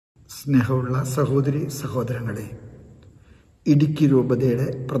സ്നേഹമുള്ള സഹോദരി സഹോദരങ്ങളെ, ഇടുക്കി രൂപതയുടെ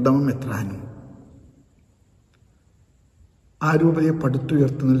പ്രഥമ മെത്രാനും ആ രൂപതയെ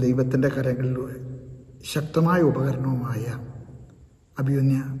പടുത്തുയർത്തുന്ന ദൈവത്തിൻ്റെ കരങ്ങളിലൂടെ ശക്തമായ ഉപകരണവുമായ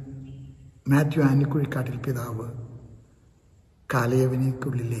അഭിമന്യ Bp.Anikuzhikattil പിതാവ്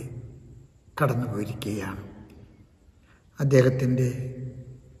കാലയവനിക്കുള്ളിലെ കടന്നുപോയിരിക്കുകയാണ്. അദ്ദേഹത്തിൻ്റെ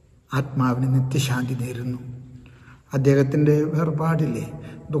ആത്മാവിന് നിത്യശാന്തി നേരുന്നു. അദ്ദേഹത്തിൻ്റെ വേർപാടിലെ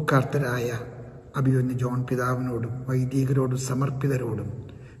ദുഃഖാർത്തരായ അഭിമന്യ ജോൺ പിതാവിനോടും വൈദികരോടും സമർപ്പിതരോടും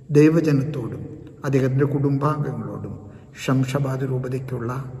ദൈവജനത്തോടും അദ്ദേഹത്തിൻ്റെ കുടുംബാംഗങ്ങളോടും ശംഷാബാദ്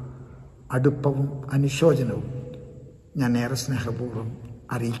രൂപതയ്ക്കുള്ള അടുപ്പവും അനുശോചനവും ഞാൻ ഏറെ സ്നേഹപൂർവ്വം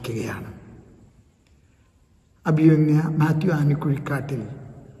അറിയിക്കുകയാണ്. അഭിമന്യ Bp.Anikuzhikattil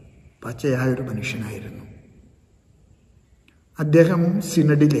പച്ചയായൊരു മനുഷ്യനായിരുന്നു. അദ്ദേഹം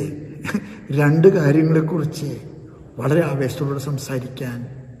സിനഡിലെ 2 കാര്യങ്ങളെക്കുറിച്ച് വളരെ ആവേശത്തോടെ സംസാരിക്കാൻ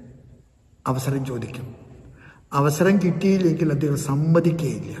അവസരം ചോദിക്കും. അവസരം കിട്ടിയില്ലെങ്കിൽ അദ്ദേഹം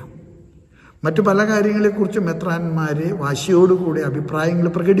സമ്മതിക്കുകയില്ല. മറ്റു പല കാര്യങ്ങളെക്കുറിച്ച് മെത്രാന്മാർ വാശിയോടുകൂടി അഭിപ്രായങ്ങൾ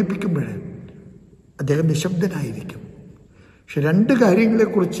പ്രകടിപ്പിക്കുമ്പോൾ അദ്ദേഹം നിശബ്ദനായിരിക്കും. പക്ഷെ 2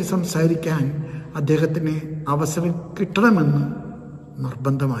 കാര്യങ്ങളെക്കുറിച്ച് സംസാരിക്കാൻ അദ്ദേഹത്തിന് അവസരം കിട്ടണമെന്ന്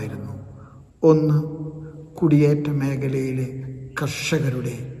നിർബന്ധമായിരുന്നു. ഒന്ന്, കുടിയേറ്റ മേഖലയിലെ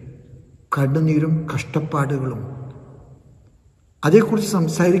കർഷകരുടെ കണ്ണുനീരും കഷ്ടപ്പാടുകളും. അതേക്കുറിച്ച്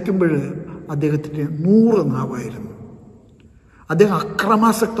സംസാരിക്കുമ്പോൾ അദ്ദേഹത്തിന് 100 നാവായിരുന്നു. അദ്ദേഹം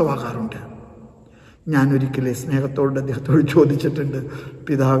അക്രമാസക്തമാകാറുണ്ട്. ഞാനൊരിക്കലേ സ്നേഹത്തോട് അദ്ദേഹത്തോട് ചോദിച്ചിട്ടുണ്ട്,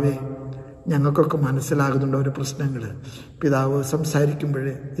 പിതാവേ, ഞങ്ങൾക്കൊക്കെ മനസ്സിലാകുന്നുണ്ട് ഓരോ പ്രശ്നങ്ങൾ. പിതാവ് സംസാരിക്കുമ്പോൾ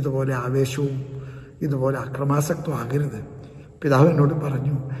ഇതുപോലെ ആവേശവും ഇതുപോലെ അക്രമാസക്തവും ആകരുത്. പിതാവ് എന്നോട്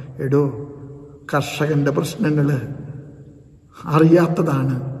പറഞ്ഞു, എടോ, കർഷകൻ്റെ പ്രശ്നങ്ങൾ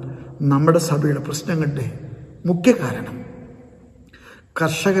അറിയാത്തതാണ് നമ്മുടെ സഭയുടെ പ്രശ്നങ്ങളുടെ മുഖ്യ കാരണം.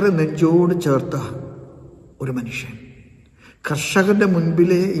 കർഷകരെ നെഞ്ചോട് ചേർത്ത ഒരു മനുഷ്യൻ, കർഷകരുടെ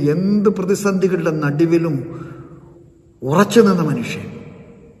മുൻപിലെ എന്ത് പ്രതിസന്ധികളുടെ നടുവിലും ഉറച്ചു നിന്ന മനുഷ്യൻ,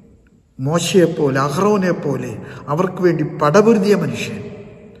 മോശയെപ്പോലെ അഹ്റോനെപ്പോലെ അവർക്ക് വേണ്ടി പടപൊരുതിയ മനുഷ്യൻ,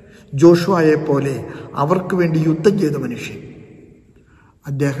 ജോഷുവയെപ്പോലെ അവർക്ക് വേണ്ടി യുദ്ധം ചെയ്ത മനുഷ്യൻ.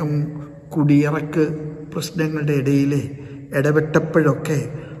 അദ്ദേഹം കുടിയിറക്ക് പ്രശ്നങ്ങളുടെ ഇടയിൽ ഇടപെട്ടപ്പോഴൊക്കെ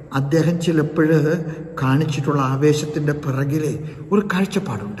അദ്ദേഹം ചിലപ്പോൾ കാണിച്ചിട്ടുള്ള ആവേശത്തിൻ്റെ പിറകിൽ ഒരു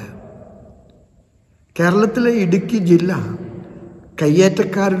കാഴ്ചപ്പാടുണ്ട്. കേരളത്തിലെ ഇടുക്കി ജില്ല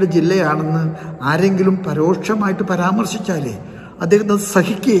കയ്യേറ്റക്കാരുടെ ജില്ലയാണെന്ന് ആരെങ്കിലും പരോക്ഷമായിട്ട് പരാമർശിച്ചാൽ അദ്ദേഹം അത്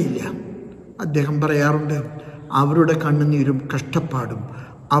സഹിക്കുകയില്ല. അദ്ദേഹം പറയാറുണ്ട്, അവരുടെ കണ്ണുനീരും കഷ്ടപ്പാടും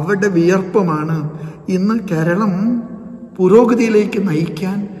അവരുടെ വിയർപ്പുമാണ് ഇന്ന് കേരളം പുരോഗതിയിലേക്ക്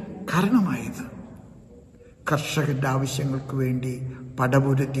നയിക്കാൻ കാരണമായത്. കർഷകരുടെ ആവശ്യങ്ങൾക്ക് വേണ്ടി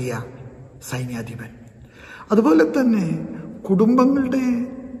പടപൊരുതിയ സൈന്യാധിപൻ. അതുപോലെ തന്നെ കുടുംബങ്ങളുടെ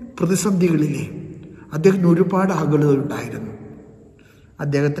പ്രതിസന്ധികളിലെ അദ്ദേഹത്തിന് ഒരുപാട് ആകുലതകളുണ്ടായിരുന്നു.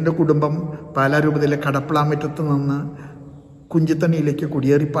 അദ്ദേഹത്തിൻ്റെ കുടുംബം പാലാരൂപതയിലെ കടപ്പളാമറ്റത്ത് നിന്ന് കുഞ്ചിത്തണിയിലേക്ക്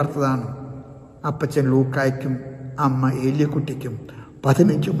കുടിയേറിപ്പാർത്തതാണ്. അപ്പച്ചൻ ലൂക്കായ്ക്കും അമ്മ ഏലിയക്കുട്ടിക്കും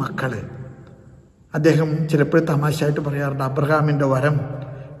 15 മക്കൾ. അദ്ദേഹം ചിലപ്പോൾ തമാശയായിട്ട് പറയാറുണ്ട്, അബ്രഹാമിൻ്റെ വരം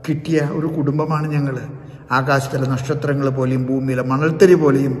കിട്ടിയ ഒരു കുടുംബമാണ് ഞങ്ങൾ. ആകാശത്തിലെ നക്ഷത്രങ്ങൾ പോലെയും ഭൂമിയിലെ മണൽത്തരി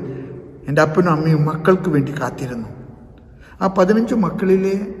പോലെയും എൻ്റെ അപ്പനും അമ്മയും മക്കൾക്ക് വേണ്ടി കാത്തിരുന്നു. ആ 15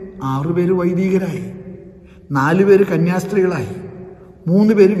 മക്കളിലെ 6 പേര് വൈദികരായി, 4 പേര് കന്യാസ്ത്രീകളായി,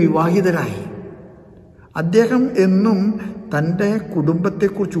 3 പേര് വിവാഹിതരായി. അദ്ദേഹം എന്നും തൻ്റെ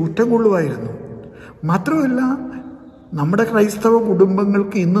കുടുംബത്തെക്കുറിച്ച് ഊറ്റം കൊള്ളുമായിരുന്നു. മാത്രമല്ല, നമ്മുടെ ക്രൈസ്തവ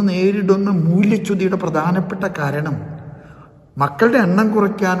കുടുംബങ്ങൾക്ക് ഇന്ന് നേരിടുന്ന മൂല്യച്യുതിയുടെ പ്രധാനപ്പെട്ട കാരണം മക്കളുടെ എണ്ണം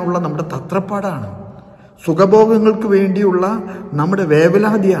കുറയ്ക്കാനുള്ള നമ്മുടെ തത്രപ്പാടാണ്, സുഖഭോഗങ്ങൾക്ക് വേണ്ടിയുള്ള നമ്മുടെ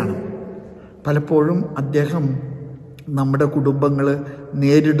വേവലാതിയാണ്. പലപ്പോഴും അദ്ദേഹം നമ്മുടെ കുടുംബങ്ങൾ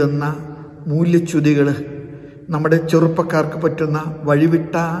നേരിടുന്ന മൂല്യച്യുതികൾ, നമ്മുടെ ചെറുപ്പക്കാർക്ക് പറ്റുന്ന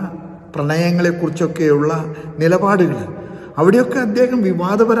വഴിവിട്ട പ്രണയങ്ങളെക്കുറിച്ചൊക്കെയുള്ള നിലപാടുകൾ, അവിടെയൊക്കെ അദ്ദേഹം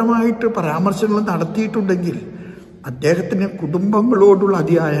വിവാദപരമായിട്ട് പരാമർശങ്ങൾ നടത്തിയിട്ടുണ്ടെങ്കിൽ അദ്ദേഹത്തിന് കുടുംബങ്ങളോടുള്ള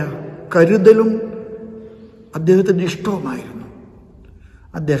അതിയായ കരുതലും അദ്ദേഹത്തിൻ്റെ ഇഷ്ടവുമായിരുന്നു.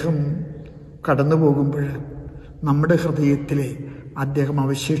 അദ്ദേഹം കടന്നു പോകുമ്പോൾ നമ്മുടെ ഹൃദയത്തിലെ അദ്ദേഹം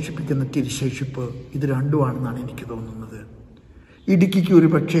അവശേഷിപ്പിക്കുന്ന തിരുശേഷിപ്പ് ഇത് 2ആണെന്നാണ് എനിക്ക് തോന്നുന്നത്. ഇടുക്കിക്ക് ഒരു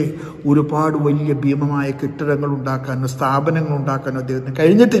പക്ഷേ ഒരുപാട് വലിയ ഭീമമായ കെട്ടിടങ്ങൾ ഉണ്ടാക്കാനോ സ്ഥാപനങ്ങൾ ഉണ്ടാക്കാനോ അദ്ദേഹത്തിന്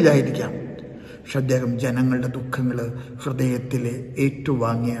കഴിഞ്ഞിട്ടില്ലായിരിക്കാം. പക്ഷെ അദ്ദേഹം ജനങ്ങളുടെ ദുഃഖങ്ങൾ ഹൃദയത്തിൽ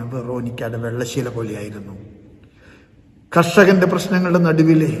ഏറ്റുവാങ്ങിയ വെറോനിക്കയുടെ വെള്ളശീല പോലെയായിരുന്നു. കർഷകന്റെ പ്രശ്നങ്ങളുടെ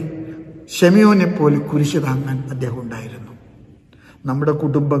നടുവിലെ ശെമിയോനെ പോലെ കുരിശ് താങ്ങാൻ അദ്ദേഹം ഉണ്ടായിരുന്നു. നമ്മുടെ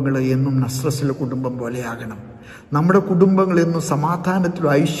കുടുംബങ്ങൾ എന്നും നസ്രസിലെ കുടുംബം പോലെയാകണം. നമ്മുടെ കുടുംബങ്ങൾ എന്നും സമാധാനത്തിലും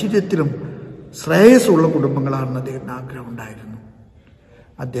ഐശ്വര്യത്തിലും ശ്രേയസ്സുള്ള കുടുംബങ്ങളാണെന്ന് അദ്ദേഹത്തിന് ആഗ്രഹം ഉണ്ടായിരുന്നു.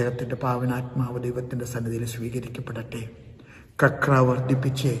 അദ്ദേഹത്തിൻ്റെ പാവനാത്മാവ് ദൈവത്തിൻ്റെ സന്നിധിയിൽ സ്വീകരിക്കപ്പെടട്ടെ. കക്ര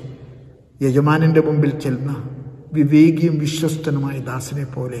വർദ്ധിപ്പിച്ച് യജമാനൻ്റെ മുമ്പിൽ ചെല്ലുന്ന വിവേകിയും വിശ്വസ്തനുമായ ദാസനെ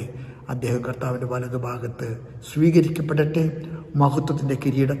പോലെ അദ്ദേഹം കർത്താവിൻ്റെ വലതുഭാഗത്ത് സ്വീകരിക്കപ്പെടട്ടെ. മഹത്വത്തിൻ്റെ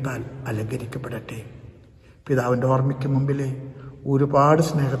കിരീടത്താൽ അലങ്കരിക്കപ്പെടട്ടെ. പിതാവിൻ്റെ ഓർമ്മയ്ക്ക് മുമ്പിൽ ഒരുപാട്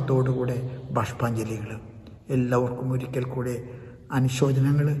സ്നേഹത്തോടുകൂടെ ബാഷ്പാഞ്ജലികൾ. എല്ലാവർക്കും ഒരിക്കൽ കൂടെ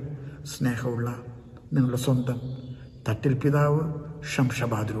അനുശോചനങ്ങൾ. സ്നേഹമുള്ള നിങ്ങളുടെ സ്വന്തം തട്ടിൽ പിതാവ്,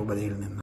 ശംഷാബാദ് രൂപതയിൽ നിന്ന്.